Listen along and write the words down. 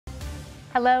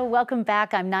Hello, welcome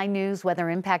back. I'm 9 News Weather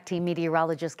Impact Team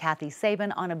meteorologist Kathy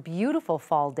Sabine on a beautiful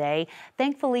fall day.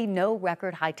 Thankfully, no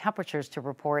record high temperatures to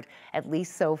report, at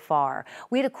least so far.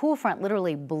 We had a cool front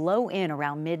literally blow in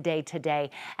around midday today,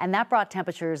 and that brought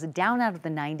temperatures down out of the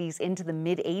 90s into the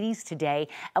mid 80s today,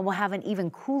 and we'll have an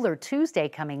even cooler Tuesday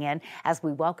coming in as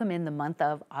we welcome in the month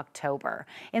of October.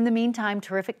 In the meantime,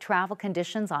 terrific travel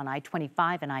conditions on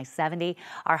I-25 and I-70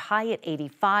 are high at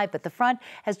 85, but the front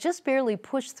has just barely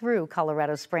pushed through Colorado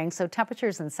Springs, so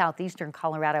temperatures in southeastern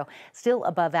Colorado still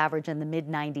above average in the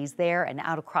mid-90s there and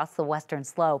out across the western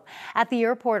slope. At the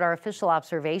airport, our official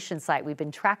observation site, we've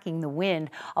been tracking the wind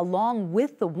along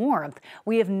with the warmth.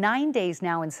 We have 9 days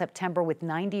now in September with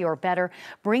 90 or better,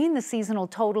 bringing the seasonal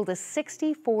total to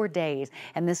 64 days.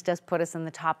 And this does put us in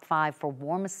the top 5 for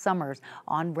warmest summers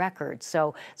on record.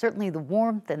 So certainly the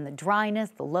warmth and the dryness,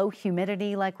 the low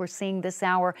humidity like we're seeing this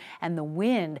hour, and the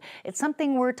wind, it's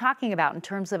something we're talking about in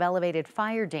terms of elevated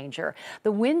fire danger.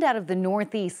 The wind out of the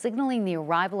northeast signaling the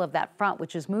arrival of that front,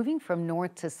 which is moving from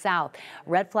north to south.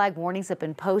 Red flag warnings have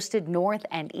been posted north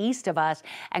and east of us,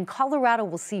 and Colorado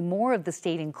will see more of the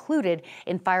state included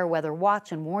in fire weather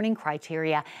watch and warning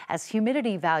criteria as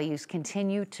humidity values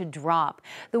continue to drop.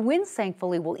 The winds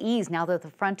thankfully will ease now that the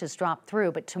front has dropped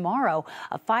through, but tomorrow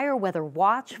a fire weather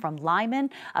watch from Lyman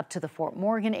up to the Fort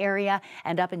Morgan area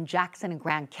and up in Jackson and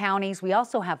Grand counties. We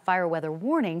also have fire weather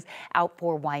warnings out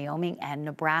for Wyoming and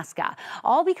Nebraska,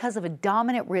 all because of a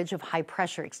dominant ridge of high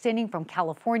pressure extending from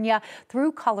California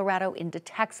through Colorado into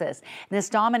Texas. And this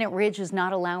dominant ridge is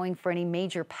not allowing for any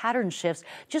major pattern shifts,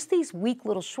 just these weak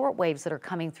little short waves that are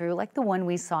coming through like the one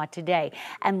we saw today,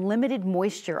 and limited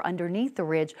moisture underneath the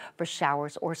ridge for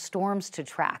showers or storms to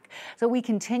track. So we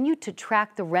continue to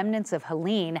track the remnants of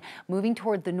Helene moving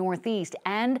toward the northeast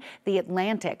and the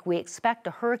Atlantic. We expect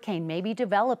a hurricane may be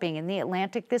developing in the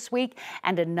Atlantic this week,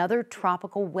 and another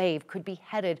tropical wave could be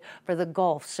headed for the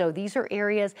Gulf. So these are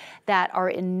areas that are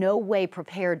in no way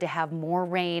prepared to have more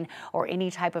rain or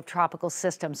any type of tropical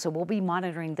system. So we'll be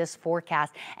monitoring this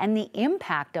forecast and the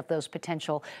impact of those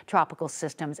potential tropical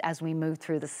systems as we move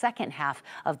through the second half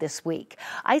of this week.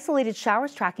 Isolated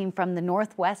showers tracking from the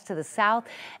northwest to the south,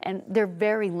 and they're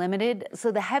very limited.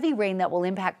 So the heavy rain that will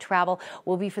impact travel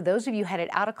will be for those of you headed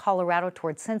out of Colorado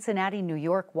towards Cincinnati, New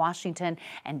York, Washington,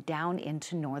 and down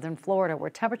into northern Florida, where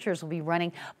temperatures will be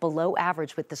running below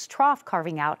average with this trough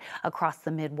carving out across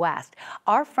the Midwest.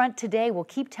 Our front today will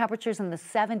keep temperatures in the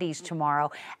 70s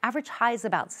tomorrow. Average high is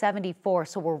about 74,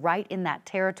 so we're right in that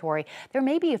territory. There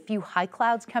may be a few high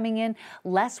clouds coming in.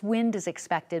 Less wind is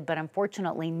expected, but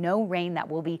unfortunately no rain that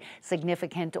will be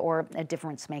significant or a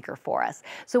difference maker for us.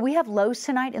 So we have lows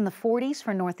tonight in the 40s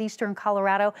for northeastern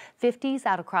Colorado, 50s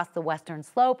out across the western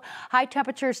slope. High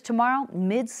temperatures tomorrow,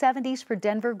 mid 70s for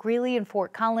Denver, Greeley, and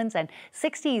Fort Collins, and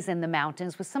 60s in the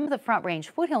mountains with some of the front range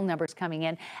foothill numbers coming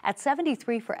in at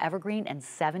 73 for Evergreen and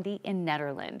 70 in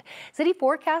Nederland. City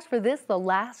forecast for this, the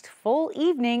last full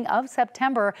evening of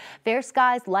September. Fair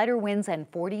skies, lighter winds, and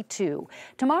 42.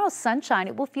 Tomorrow's sunshine,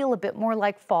 it will feel a bit more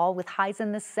like fall with highs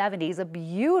in the 70s. A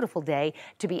beautiful day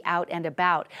to be out and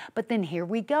about. But then here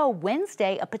we go.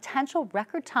 Wednesday, a potential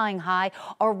record-tying high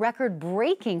or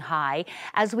record-breaking high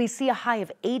as we see a high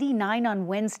of 89 on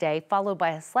Wednesday, followed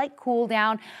by a slight cool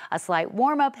down, a slight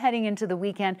warm up heading into the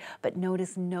weekend, but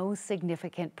notice no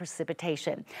significant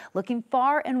precipitation. Looking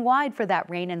far and wide for that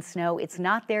rain and snow. It's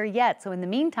not there yet. So in the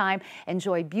meantime,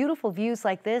 enjoy beautiful views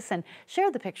like this and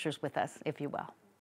share the pictures with us if you will.